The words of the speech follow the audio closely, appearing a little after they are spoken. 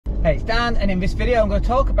Hey, it's Dan, and in this video I'm going to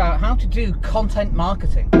talk about how to do content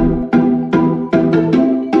marketing.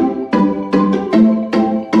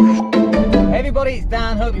 Hey everybody, it's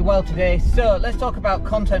Dan, hope you're well today. So let's talk about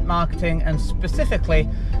content marketing and specifically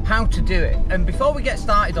how to do it. And before we get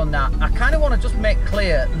started on that, I kind of want to just make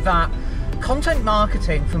clear that content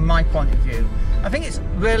marketing, from my point of view, I think it's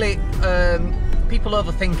really, people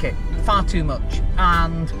overthink it far too much.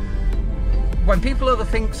 And when people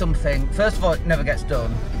overthink something, first of all, it never gets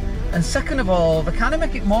done. And second of all, they kind of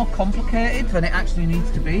make it more complicated than it actually needs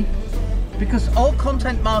to be. Because all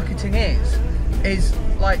content marketing is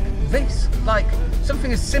like this, like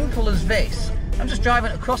something as simple as this. I'm just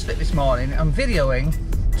driving to CrossFit this morning, I'm videoing,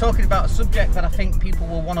 talking about a subject that I think people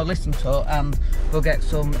will want to listen to and will get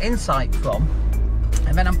some insight from.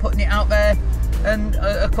 And then I'm putting it out there and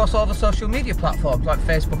across all the social media platforms like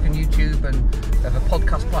Facebook and YouTube and the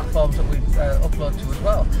podcast platforms that we upload to as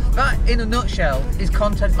well. That, in a nutshell, is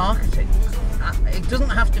content marketing. It doesn't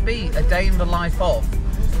have to be a day in the life of.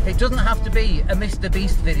 It doesn't have to be a Mr.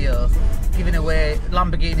 Beast video giving away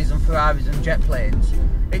Lamborghinis and Ferraris and jet planes.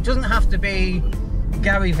 It doesn't have to be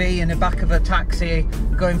Gary V in the back of a taxi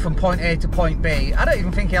going from point A to point B. I don't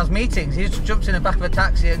even think he has meetings. He just jumps in the back of a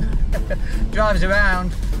taxi and drives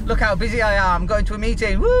around. Look how busy I am, going to a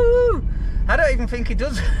meeting, woo! I don't even think he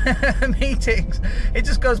does meetings. It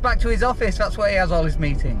just goes back to his office, that's where he has all his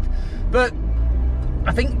meetings. But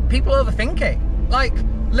I think people overthink it. Like,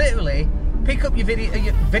 literally, pick up your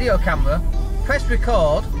video camera, press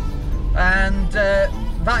record, and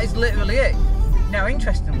that is literally it. Now,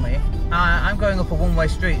 interestingly, I'm going up a one-way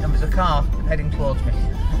street and there's a car heading towards me.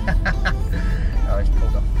 Oh, it's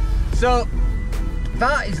pulled off. So,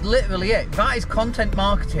 that is literally it. That is content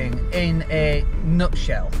marketing in a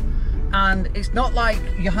nutshell. And it's not like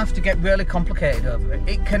you have to get really complicated over it.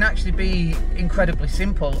 It can actually be incredibly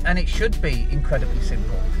simple, and it should be incredibly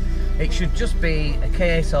simple. It should just be a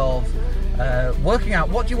case of working out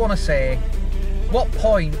what do you want to say, what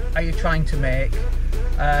point are you trying to make,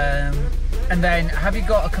 and then have you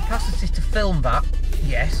got a capacity to film that?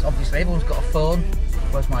 Yes, obviously, everyone's got a phone.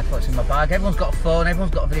 Where's my phone? It's in my bag. Everyone's got a phone,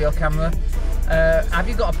 everyone's got a video camera. Have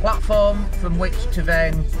you got a platform from which to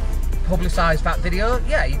then publicise that video?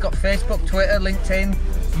 Yeah, you've got Facebook, Twitter, LinkedIn,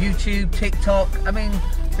 YouTube, TikTok. I mean,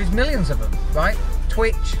 there's millions of them, right?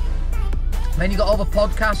 Twitch. Then you've got all the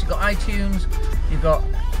podcasts, you've got iTunes, you've got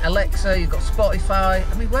Alexa, you've got Spotify.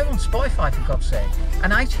 I mean, we're on Spotify, for God's sake,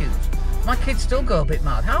 and iTunes. My kids still go a bit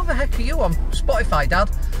mad. How the heck are you on Spotify, Dad?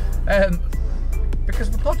 Because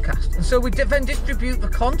of the podcast. And so we then distribute the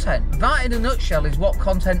content. That, in a nutshell, is what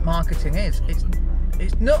content marketing is.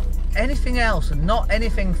 It's not anything else and not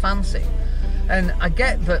anything fancy. And I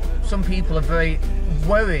get that some people are very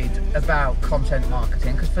worried about content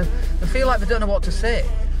marketing because they feel like they don't know what to say.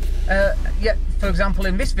 Yet, for example,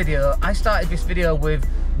 in this video, I started this video with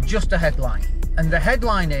just a headline. And the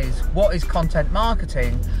headline is, what is content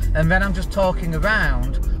marketing? And then I'm just talking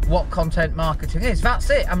around what content marketing is. That's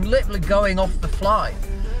it. I'm literally going off the fly.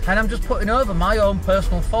 And I'm just putting over my own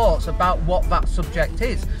personal thoughts about what that subject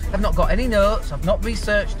is. I've not got any notes, I've not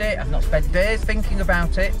researched it, I've not spent days thinking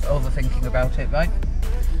about it, overthinking about it, right?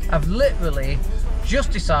 I've literally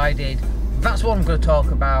just decided that's what I'm going to talk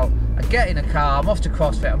about. I get in a car, I'm off to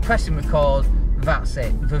CrossFit, I'm pressing record, that's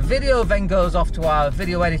it. The video then goes off to our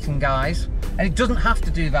video editing guys, and it doesn't have to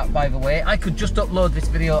do that, by the way. I could just upload this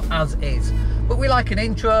video as is. But we like an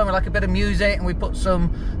intro, and we like a bit of music, and we put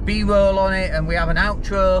some B-roll on it, and we have an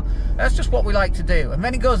outro. That's just what we like to do. And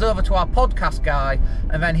then it goes over to our podcast guy,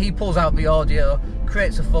 and then he pulls out the audio,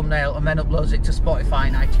 creates a thumbnail, and then uploads it to Spotify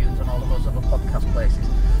and iTunes and all of those other podcast places.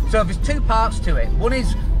 So there's two parts to it. One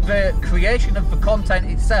is the creation of the content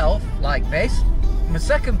itself, like this. And the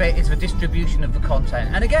second bit is the distribution of the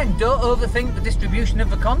content. And again, don't overthink the distribution of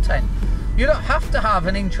the content. You don't have to have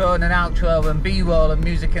an intro and an outro and B-roll and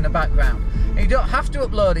music in the background. And you don't have to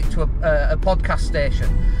upload it to a podcast station.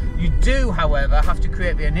 You do, however, have to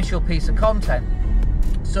create the initial piece of content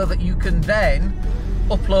so that you can then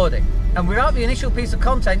upload it. And without the initial piece of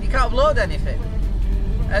content, you can't upload anything.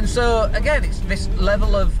 And so, again, it's this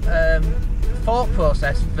level of thought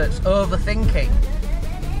process that's overthinking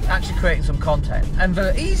actually creating some content. And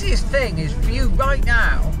the easiest thing is for you right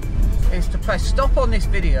now is to press stop on this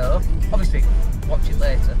video. Obviously, watch it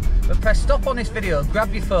later, but press stop on this video,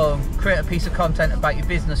 grab your phone, create a piece of content about your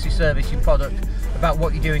business, your service, your product, about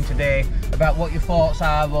what you're doing today, about what your thoughts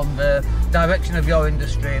are on the direction of your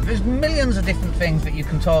industry. There's millions of different things that you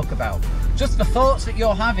can talk about. Just the thoughts that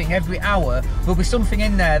you're having every hour will be something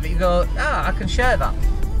in there that you go, I can share that.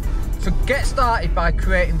 So get started by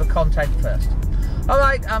creating the content first. All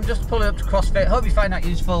right, I'm just pulling up to CrossFit. Hope you find that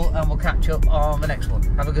useful, and we'll catch up on the next one.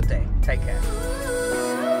 Have a good day. Take care.